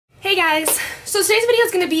Hey guys! So today's video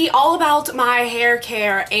is going to be all about my hair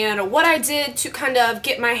care and what I did to kind of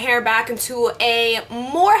get my hair back into a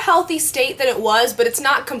more healthy state than it was, but it's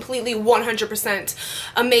not completely 100%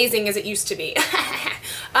 amazing as it used to be.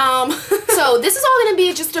 So this is all going to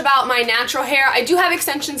be just about my natural hair. I do have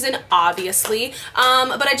extensions in, obviously,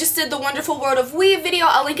 but I just did the Wonderful World of Weave video.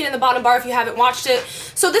 I'll link it in the bottom bar if you haven't watched it.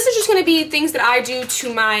 So this is just going to be things that I do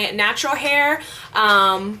to my natural hair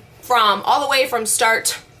from all the way from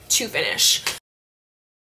start to finish.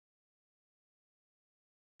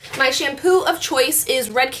 My shampoo of choice is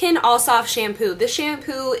Redken All Soft Shampoo. This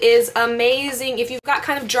shampoo is amazing if you've got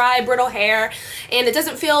kind of dry, brittle hair and it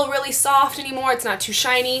doesn't feel really soft anymore, it's not too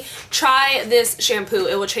shiny. Try this shampoo.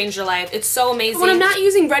 It will change your life. It's so amazing. When I'm not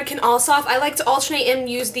using Redken All Soft, I like to alternate and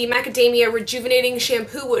use the Macadamia Rejuvenating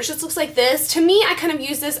Shampoo, which just looks like this. To me, I kind of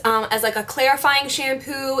use this as like a clarifying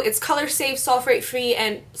shampoo. It's color safe, sulfate-free,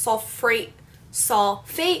 and sulfate-free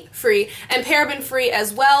and paraben-free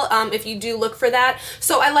as well, if you do look for that.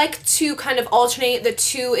 So I like to kind of alternate the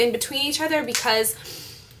two in between each other because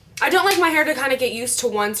I don't like my hair to kind of get used to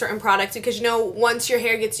one certain product because, you know, once your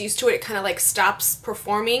hair gets used to it, it kind of like stops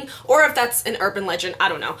performing, or if that's an urban legend, I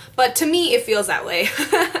don't know. But to me, it feels that way.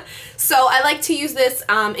 So I like to use this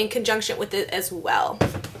in conjunction with it as well.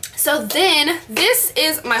 So then, this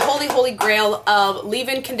is my holy grail of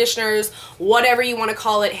leave-in conditioners, whatever you want to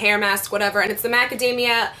call it, hair mask, whatever, and it's the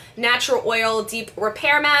Macadamia Natural Oil Deep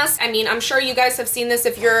Repair Mask. I mean, I'm sure you guys have seen this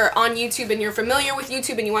if you're on YouTube and you're familiar with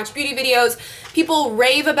YouTube and you watch beauty videos. People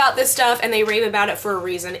rave about this stuff and they rave about it for a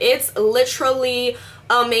reason. It's literally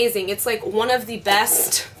amazing. It's like one of the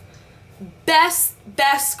best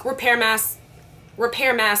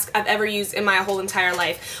repair mask I've ever used in my whole entire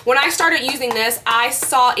life. When I started using this, I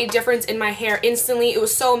saw a difference in my hair instantly. It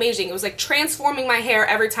was so amazing. It was like transforming my hair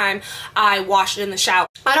every time I washed it in the shower.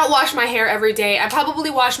 I don't wash my hair every day. I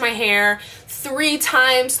probably wash my hair 3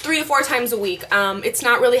 to 4 times a week. It's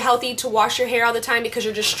not really healthy to wash your hair all the time because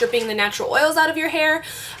you're just stripping the natural oils out of your hair.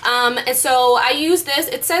 And so I use this.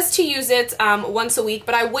 It says to use it once a week,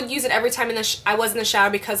 but I would use it every time I was in the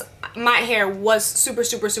shower because my hair was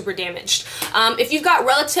super damaged. If you've got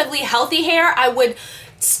relatively healthy hair, I would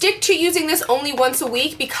stick to using this only once a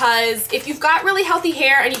week because if you've got really healthy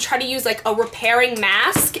hair and you try to use like a repairing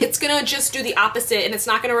mask, it's gonna just do the opposite and it's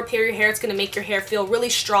not gonna repair your hair. It's gonna make your hair feel really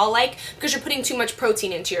straw-like because you're putting too much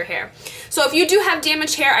protein into your hair. So if you do have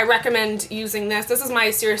damaged hair, I recommend using this. This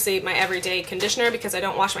is seriously my everyday conditioner because I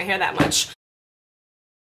don't wash my hair that much.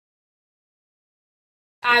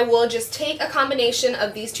 I will just take a combination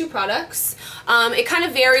of these two products. It kind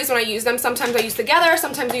of varies when I use them. Sometimes I use together,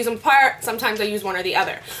 sometimes I use them apart, sometimes I use one or the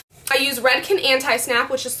other. I use Redken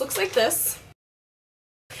Anti-Snap, which just looks like this.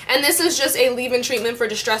 And this is just a leave-in treatment for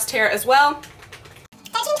distressed hair as well.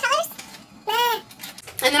 13 colors?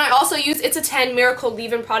 And then I also use It's a 10 Miracle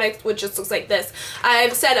Leave-In product, which just looks like this.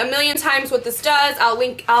 I've said a million times what this does.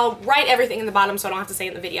 I'll write everything in the bottom so I don't have to say it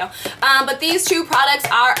in the video. But these two products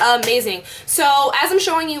are amazing. So as I'm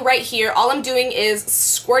showing you right here, all I'm doing is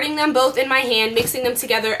squirting them both in my hand, mixing them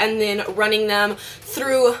together, and then running them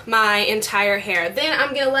through my entire hair. Then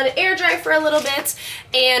I'm going to let it air dry for a little bit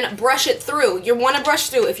and brush it through. You want to brush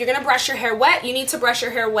through. If you're going to brush your hair wet, you need to brush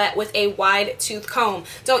your hair wet with a wide tooth comb.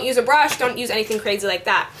 Don't use a brush. Don't use anything crazy like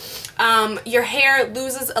that. Your hair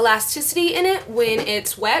loses elasticity in it when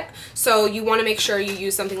it's wet, so you want to make sure you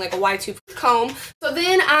use something like a wide tooth comb. So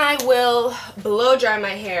then I will blow dry my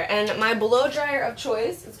hair, and my blow dryer of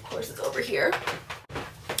choice, of course it's over here,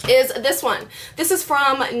 is this one. This is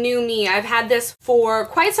from New Me. I've had this for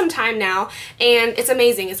quite some time now and it's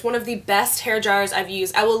amazing. It's one of the best hair dryers I've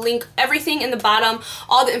used. I will link everything in the bottom,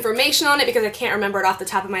 all the information on it because I can't remember it off the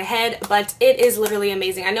top of my head, but it is literally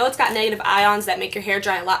amazing. I know it's got negative ions that make your hair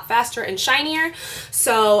dry a lot faster and shinier,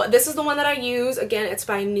 so this is the one that I use. Again, it's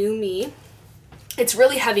by New Me. It's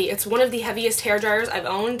really heavy. It's one of the heaviest hair dryers I've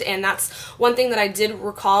owned, and that's one thing that I did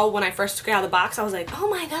recall when I first took it out of the box. I was like, oh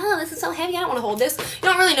my god, this is so heavy, I don't want to hold this. You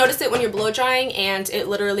don't really notice it when you're blow drying, and it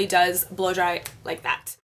literally does blow dry like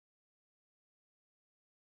that.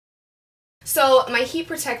 So my heat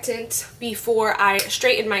protectant before I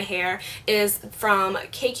straighten my hair is from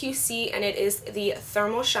KQC, and it is the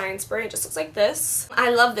Thermal Shine Spray. It just looks like this. I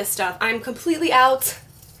love this stuff. I'm completely out.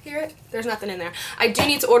 Hear it? There's nothing in there. I do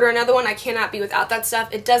need to order another one. I cannot be without that stuff.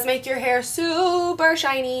 It does make your hair super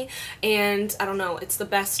shiny, and I don't know, it's the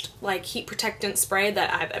best like heat protectant spray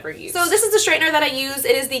that I've ever used. So this is the straightener that I use.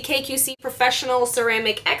 It is the KQC Professional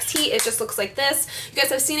Ceramic X-Heat. It just looks like this. You guys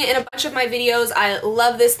have seen it in a bunch of my videos. I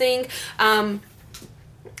love this thing.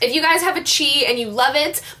 If you guys have a chi and you love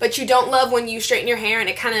it, but you don't love when you straighten your hair and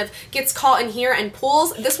it kind of gets caught in here and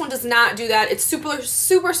pulls, this one does not do that. It's super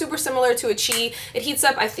similar to a chi. It heats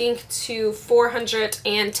up, I think, to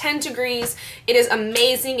 410 degrees. It is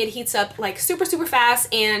amazing. It heats up like super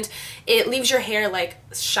fast, and it leaves your hair like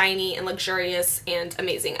shiny and luxurious and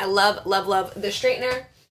amazing. I love this straightener.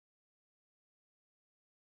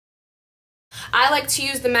 I like to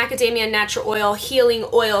use the Macadamia Natural Oil Healing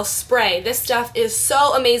Oil Spray. This stuff is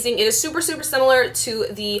so amazing. It is super similar to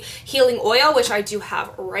the healing oil, which I do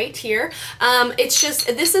have right here.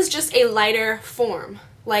 This is just a lighter form.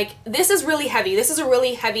 Like, this is really heavy. This is a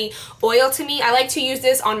really heavy oil to me. I like to use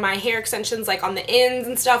this on my hair extensions, like on the ends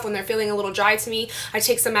and stuff when they're feeling a little dry to me. I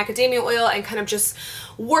take some macadamia oil and kind of just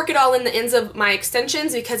work it all in the ends of my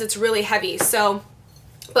extensions because it's really heavy.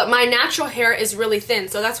 But my natural hair is really thin,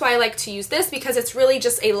 so that's why I like to use this, because it's really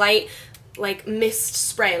just a light, like, mist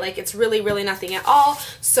spray. Like, it's really nothing at all.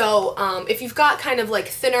 So if you've got kind of like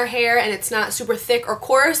thinner hair and it's not super thick or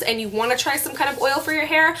coarse and you want to try some kind of oil for your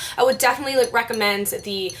hair, I would definitely recommend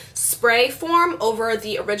the spray form over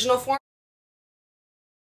the original form.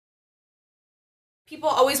 People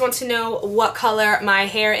always want to know what color my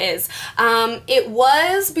hair is. It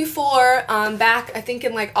was before, back I think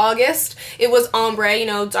in like August, it was ombre, you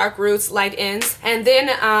know, dark roots, light ends. And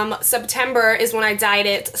then September is when I dyed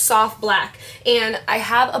it soft black. And I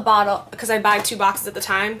have a bottle, because I buy 2 boxes at the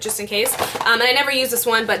time, just in case. And I never used this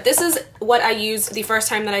one, but this is what I used the first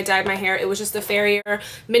time that I dyed my hair. It was just the Feria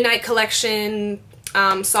Midnight Collection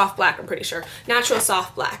soft black, I'm pretty sure. Natural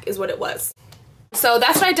soft black is what it was. So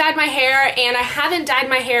that's when I dyed my hair, and I haven't dyed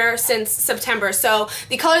my hair since September. So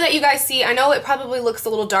the color that you guys see, I know it probably looks a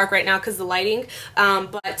little dark right now because of the lighting,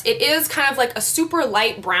 but it is kind of like a super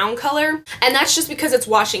light brown color, and that's just because it's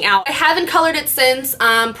washing out. I haven't colored it since.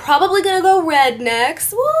 I'm probably gonna go red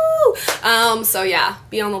next. Woo! So yeah,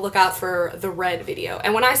 be on the lookout for the red video.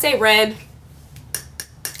 And when I say red,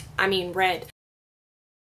 I mean red.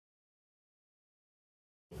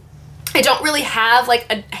 I don't really have like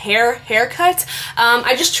a haircut.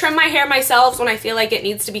 I just trim my hair myself when I feel like it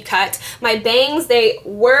needs to be cut. My bangs, they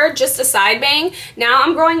were just a side bang. Now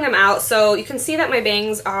I'm growing them out, so you can see that my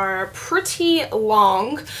bangs are pretty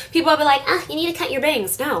long. People will be like, you need to cut your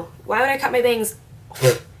bangs. No, why would I cut my bangs?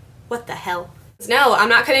 What the hell? No, I'm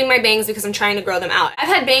not cutting my bangs because I'm trying to grow them out. I've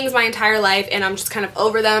had bangs my entire life and I'm just kind of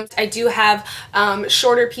over them. I do have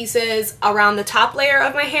shorter pieces around the top layer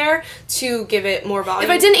of my hair to give it more volume. If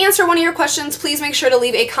I didn't answer one of your questions, please make sure to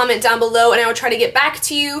leave a comment down below and I will try to get back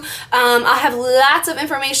to you. I'll have lots of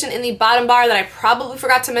information in the bottom bar that I probably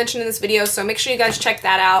forgot to mention in this video, so make sure you guys check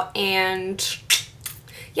that out. And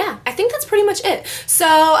yeah, I think that's pretty much it. So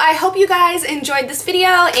I hope you guys enjoyed this video,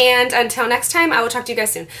 and until next time, I will talk to you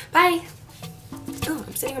guys soon. Bye! Oh,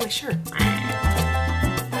 I'm sitting on my shirt.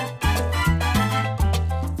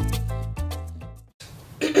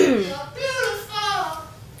 You're beautiful.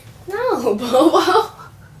 No, Bobo.